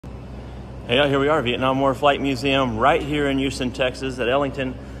Hey, here we are, Vietnam War Flight Museum, right here in Houston, Texas, at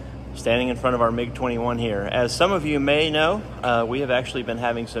Ellington, standing in front of our MiG-21 here. As some of you may know, we have actually been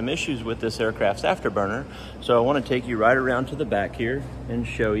having some issues with this aircraft's afterburner, so I want to take you right around to the back here and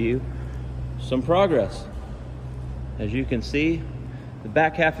show you some progress. As you can see, the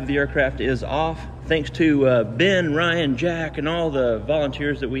back half of the aircraft is off, thanks to Ben, Ryan, Jack, and all the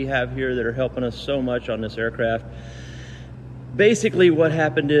volunteers that we have here that are helping us so much on this aircraft. Basically what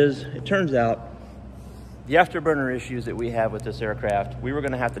happened is, it turns out, the afterburner issues that we have with this aircraft, we were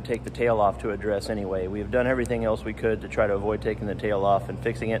going to have to take the tail off to address anyway. We have done everything else we could to try to avoid taking the tail off and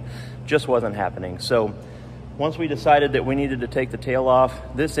fixing it. Just wasn't happening. So once we decided that we needed to take the tail off,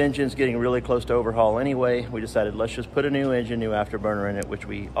 this engine's getting really close to overhaul anyway. We decided let's just put a new engine, new afterburner in it, which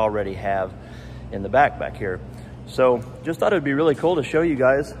we already have in the back here. So just thought it would be really cool to show you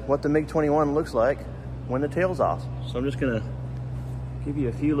guys what the MiG-21 looks like when the tail's off. So I'm just going to give you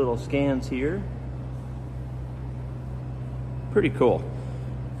a few little scans here. Pretty cool.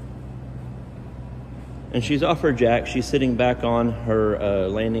 And she's off her jack. She's sitting back on her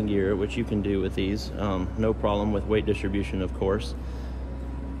landing gear, which you can do with these. No problem with weight distribution, of course.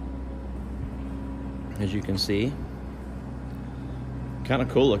 As you can see, kind of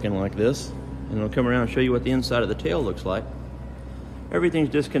cool looking like this. And I'll come around and show you what the inside of the tail looks like. Everything's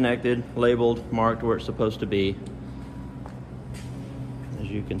disconnected, labeled, marked where it's supposed to be. As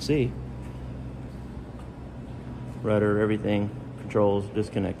you can see, rudder, everything, controls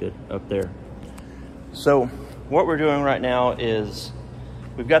disconnected up there. So what we're doing right now is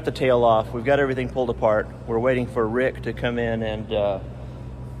we've got the tail off, we've got everything pulled apart. We're waiting for Rick to come in and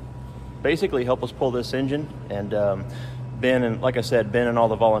basically help us pull this engine. And Ben, and like I said, Ben and all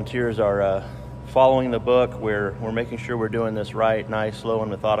the volunteers are following the book. We're making sure we're doing this right, nice, slow,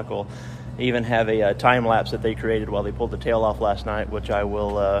 and methodical. Even have a time lapse that they created while they pulled the tail off last night, which I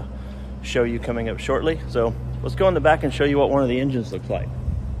will show you coming up shortly. So let's go in the back and show you what one of the engines looks like.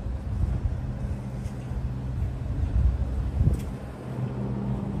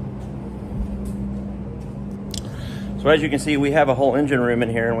 So as you can see, we have a whole engine room in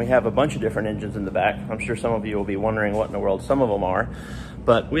here, and we have a bunch of different engines in the back. I'm sure some of you will be wondering what in the world some of them are,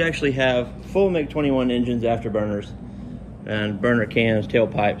 but we actually have full MiG-21 engines, afterburners, and burner cans,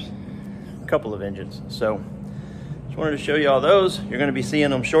 tailpipes, a couple of engines. So just wanted to show you all those. You're going to be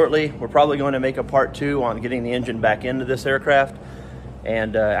seeing them shortly. We're probably going to make a part 2 on getting the engine back into this aircraft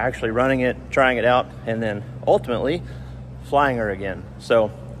and actually running it, trying it out, and then ultimately flying her again.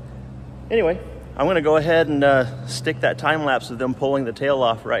 So anyway, I'm going to go ahead and stick that time lapse of them pulling the tail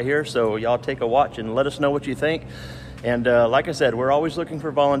off right here, so y'all take a watch and let us know what you think. And like I said, we're always looking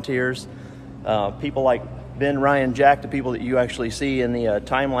for volunteers, people like Ben, Ryan, Jack, the people that you actually see in the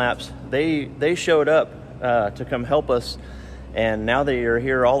time lapse. They showed up to come help us, and now they are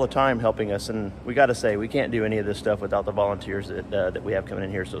here all the time helping us. And we got to say, we can't do any of this stuff without the volunteers that we have coming in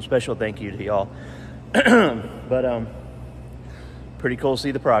here. So special thank you to y'all. But pretty cool to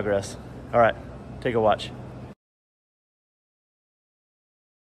see the progress. All right, take a watch.